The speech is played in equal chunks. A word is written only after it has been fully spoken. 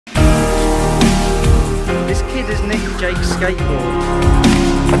has nicked Jake's skateboard.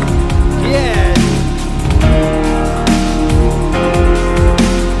 Yeah!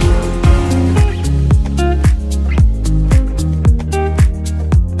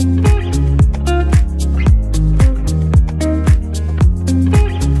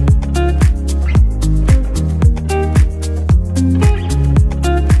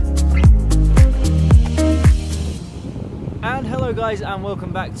 Guys, and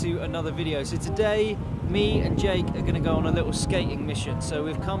welcome back to another video. So today me and Jake are going to go on a little skating mission. So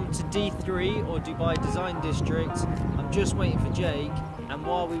we've come to D3 or Dubai Design District. I'm just waiting for Jake, and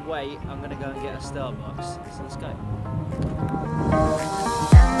while we wait I'm going to go and get a Starbucks. So let's go.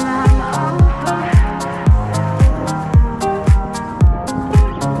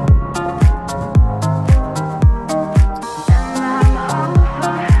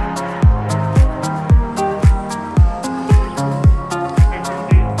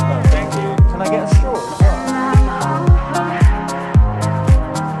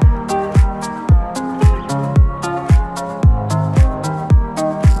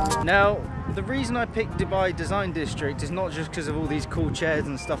 Now, the reason I picked Dubai Design District is not just because of all these cool chairs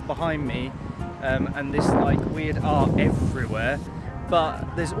and stuff behind me and this like weird art everywhere,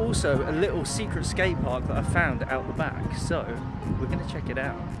 but there's also a little secret skate park that I found out the back, so we're going to check it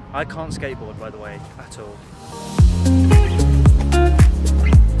out. I can't skateboard, by the way, at all.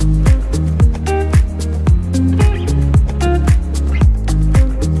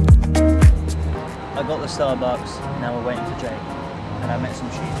 I got the Starbucks, now we're waiting for Jake, and I met some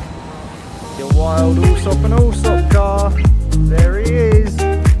sheep. Your wild Allsop and Allsop car, there he is.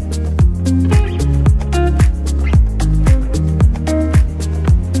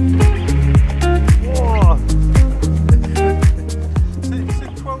 Whoa. It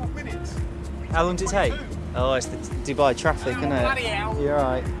said 12 minutes. How long did it take? Oh, it's the Dubai traffic, isn't it? Bloody hell. You're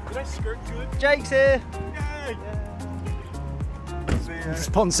alright. Did I skirt good? Jake's here. Yay.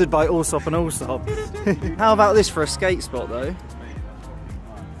 Sponsored by Allsop and Allsop. How about this for a skate spot though?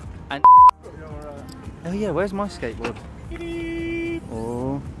 And oh yeah, where's my skateboard?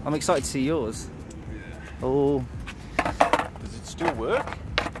 Oh, I'm excited to see yours. Oh, Does it still work?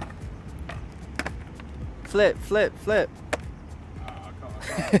 flip, flip, flip. I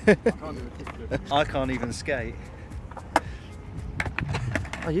can't do a kickflip. I can't even skate.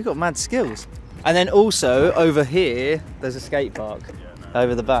 Oh, you got mad skills. And then also over here, there's a skate park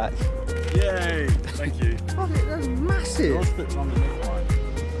over the back. Yay! Thank you. Oh, that's massive. Yours fits on the neckline.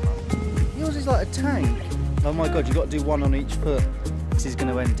 Yours is like a tank. Oh my god, you've got to do one on each foot. This is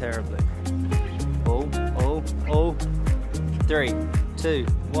going to end terribly. Oh, oh, oh. 3, 2,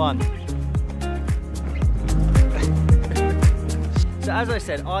 1. So as I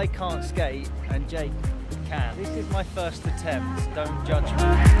said, I can't skate and Jake can. This is my first attempt, don't judge me.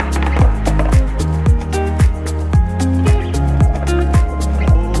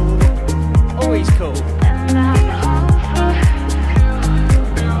 Oh, he's cool.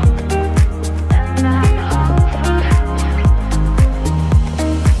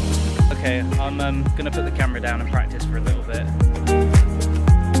 Okay, I'm going to put the camera down and practice for a little bit.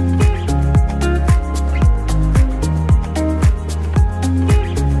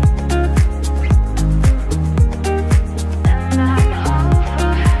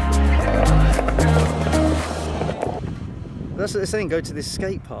 That's what they're saying, go to this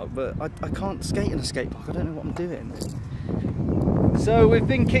skate park, but I can't skate in a skate park, I don't know what I'm doing. So we've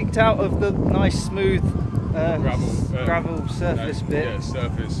been kicked out of the nice smooth gravel surface bit. Yeah,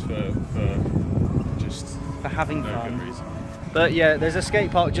 surface for having no fun. good reason. But yeah, there's a skate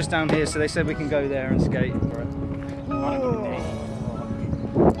park just down here, so they said we can go there and skate for it.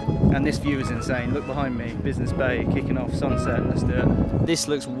 And this view is insane. Look behind me, Business Bay, kicking off, sunset, let's do it. This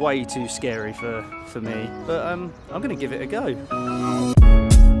looks way too scary for me, but I'm gonna give it a go.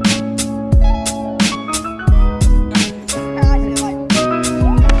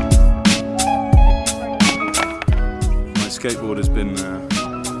 My skateboard has been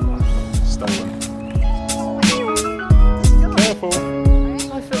stolen. Careful.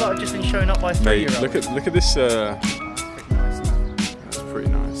 I feel like I've just been shown up by Mate, 3-year-olds. look at this. That's pretty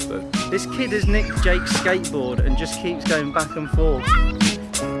nice though. This kid has nicked Jake's skateboard and just keeps going back and forth.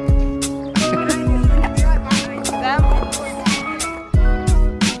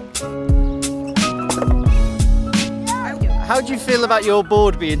 How do you feel about your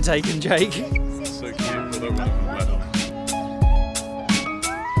board being taken, Jake? So cute, although we're wet on it.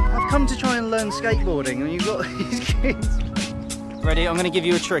 I've come to try and learn skateboarding and you've got these kids. Ready? I'm going to give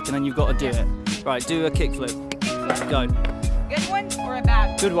you a trick and then you've got to do it. Right, do a kickflip. Go. Good one or a bad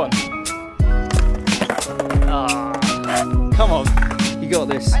one? Good one. Ah, come on. You got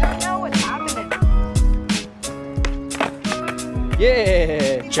this. I don't know what's happening.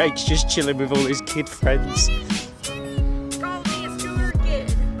 Yeah! Jake's just chilling with all his kid friends. Call me a scooter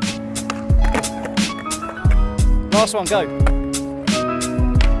kid. Last one, go.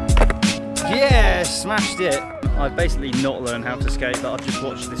 Yeah, smashed it. I've basically not learned how to skate, but I've just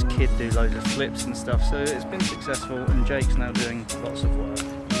watched this kid do loads of flips and stuff, so it's been successful, and Jake's now doing lots of work.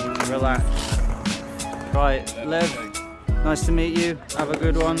 Relax. Right, Lev, nice to meet you. Have a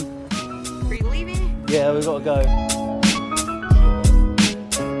good one. Are you leaving? Yeah, we've got to go.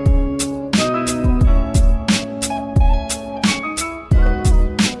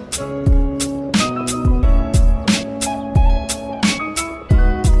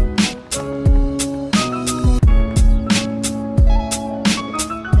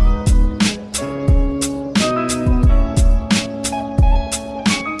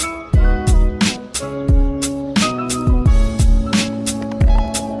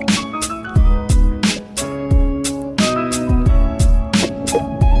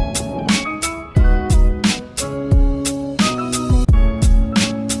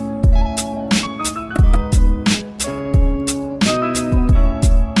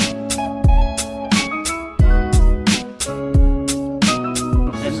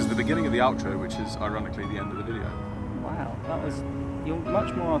 Outro, which is ironically the end of the video. Wow, you're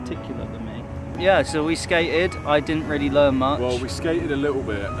much more articulate than me. Yeah, so we skated. I didn't really learn much. Well, we skated a little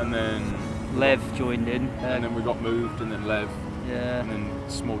bit, and then Lev joined in, and then we got moved, and then Lev, yeah, and then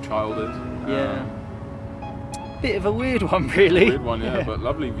small childed. Yeah, bit of a weird one, really. Weird one, yeah, but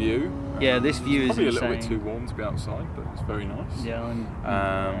lovely view. Yeah, this view is probably insane. a little bit too warm to be outside, but it's very nice.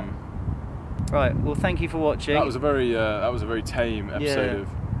 Yeah. Right. Well, thank you for watching. That was a very tame episode of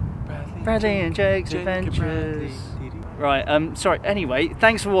Bradley and Jake's Adventures. Right, sorry, anyway,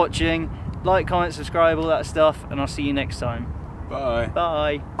 thanks for watching. Like, comment, subscribe, all that stuff, and I'll see you next time. Bye.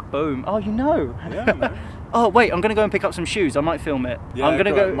 Bye. Boom. Oh, you know. Yeah, I know. Oh, wait, I'm going to go and pick up some shoes. I might film it. Yeah, I'm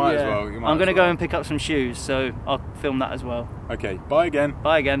gonna go. Might yeah, as well. I'm going to go and pick up some shoes, so I'll film that as well. Okay, bye again.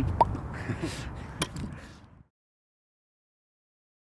 Bye again.